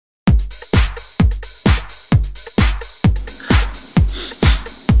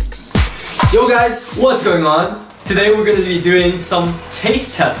Yo guys, what's going on? Today we're going to be doing some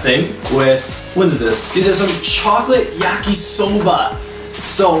taste testing with, what is this? These are some chocolate yakisoba.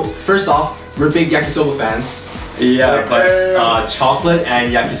 So, first off, we're big yakisoba fans. Yeah, but chocolate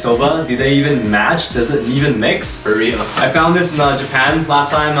and yakisoba, do they even match? Does it even mix? For real. I found this in Japan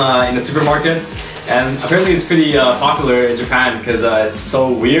last time in the supermarket, and apparently it's pretty popular in Japan because it's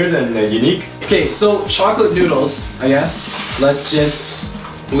so weird and unique. Okay, so chocolate noodles, I guess. Let's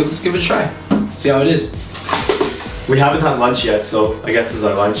give it a try. See how it is. We haven't had lunch yet, so I guess this is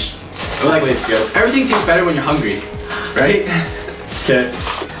our lunch. Like, it's good. Everything tastes better when you're hungry, right? Okay.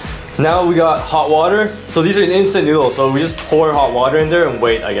 Now we got hot water. So these are instant noodles, so we just pour hot water in there and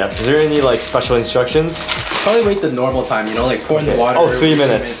wait, I guess. Is there any like special instructions? Probably wait the normal time, you know, like pour in the water. Oh, 3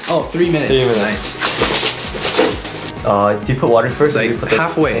 minutes. Oh, 3 minutes. 3 minutes. Nice. Do you put water first? It's like put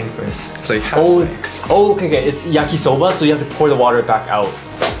halfway. First? It's like halfway. Oh, okay. It's yakisoba, so you have to pour the water back out.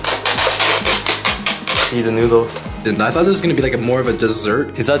 See the noodles. I thought this was gonna be like more of a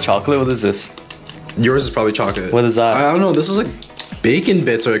dessert. Is that chocolate? What is this? Yours is probably chocolate. What is that? I don't know. This is like bacon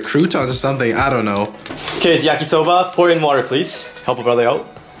bits or croutons or something. I don't know. Okay, it's yakisoba. Pour in water, please. Help a brother out.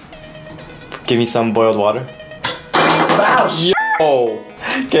 Give me some boiled water. Wow. Yo.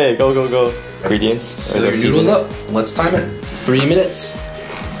 Okay, go. Ingredients. So your noodles up. Let's time it. 3 minutes.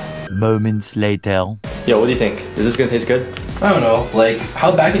 Moments later. Yo, what do you think? Is this gonna taste good? I don't know. Like,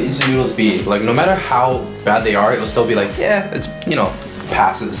 how bad can instant noodles be? Like, no matter how bad they are, it'll still be like, yeah, it's, you know,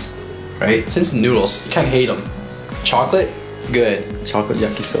 passes, right? It's instant noodles. You can't hate them. Chocolate, good. Chocolate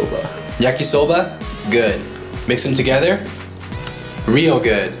yakisoba. Yakisoba, good. Mix them together, real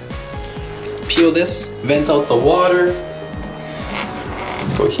good. Peel this, vent out the water.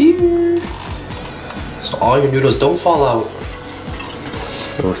 Go here. So all your noodles don't fall out.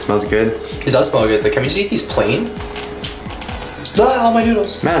 Oh, it smells good. It does smell good. It's like, can we just eat these plain? All my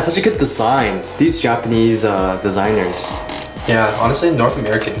noodles. Man, such a good design. These Japanese designers. Yeah, honestly, North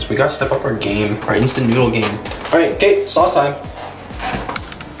Americans, we gotta step up our game, our instant noodle game. All right, okay, sauce time.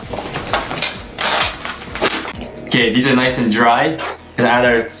 Okay, these are nice and dry. Gonna add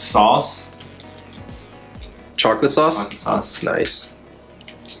our sauce. Chocolate sauce? Chocolate sauce. Nice.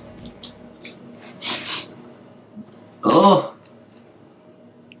 Oh,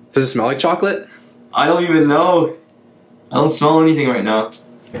 Does it smell like chocolate? I don't even know. I don't smell anything right now.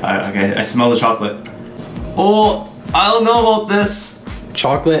 Okay, I smell the chocolate. Oh, I don't know about this.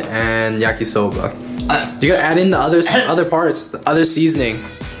 Chocolate and yakisoba. You gotta add in the other parts, the other seasoning.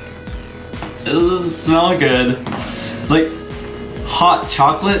 It doesn't smell good. Like, hot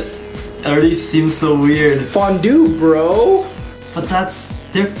chocolate already seems so weird. Fondue, bro. But that's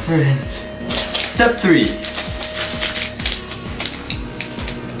different. Step 3.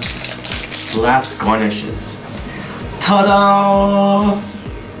 Last garnishes. Ta-da!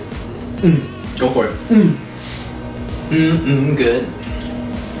 Go for it. Good.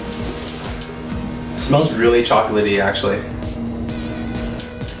 Smells really chocolatey, actually.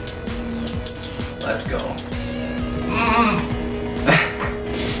 Let's go.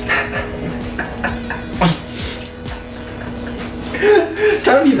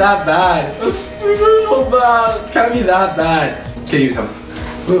 Can't be that bad. So bad. Can't be that bad. Can you some?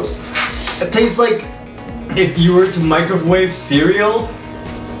 It tastes like if you were to microwave cereal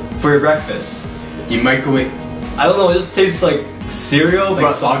for your breakfast. You microwave I don't know, it just tastes like cereal, like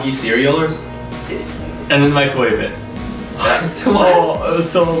but soggy cereal or? and then microwave it. Oh, it was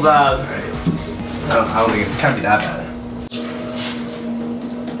so bad. Alright. I don't think it can't be that bad.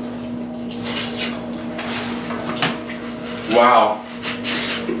 Wow.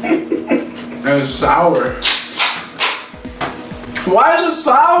 That was sour. Why is it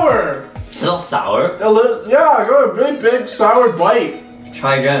sour? It's all sour. Yeah, I got a big sour bite.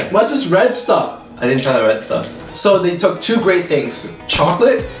 Try again. What's this red stuff? I didn't try the red stuff. So they took two great things,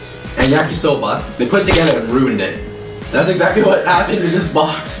 chocolate and yakisoba. They put it together and ruined it. That's exactly what happened in this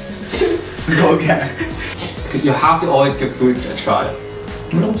box. Let's go again. You have to always give food a try.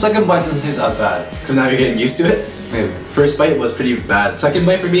 Second bite doesn't taste as bad. So now you're getting used to it? Maybe. First bite was pretty bad. Second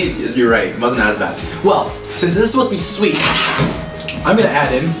bite for me, you're right, it wasn't as bad. Well, since this is supposed to be sweet, I'm gonna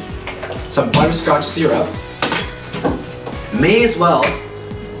add in some butterscotch syrup. May as well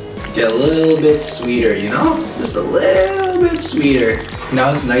get a little bit sweeter, you know? Just a little bit sweeter.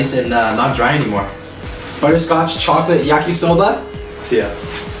 Now it's nice and not dry anymore. Butterscotch, chocolate, yakisoba. See ya.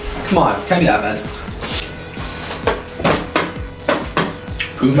 Come on, can't be that bad.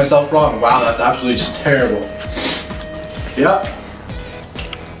 Prove myself wrong. Wow, that's absolutely just terrible. Yep.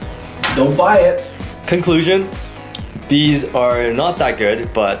 Don't buy it. Conclusion. These are not that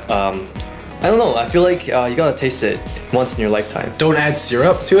good, but I don't know. I feel like you gotta taste it once in your lifetime. Don't add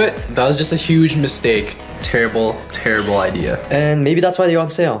syrup to it. That was just a huge mistake. Terrible, terrible idea. And maybe that's why they're on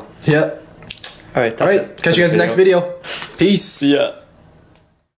sale. Yeah. Alright, Alright, catch you guys in the next video. Peace. See ya.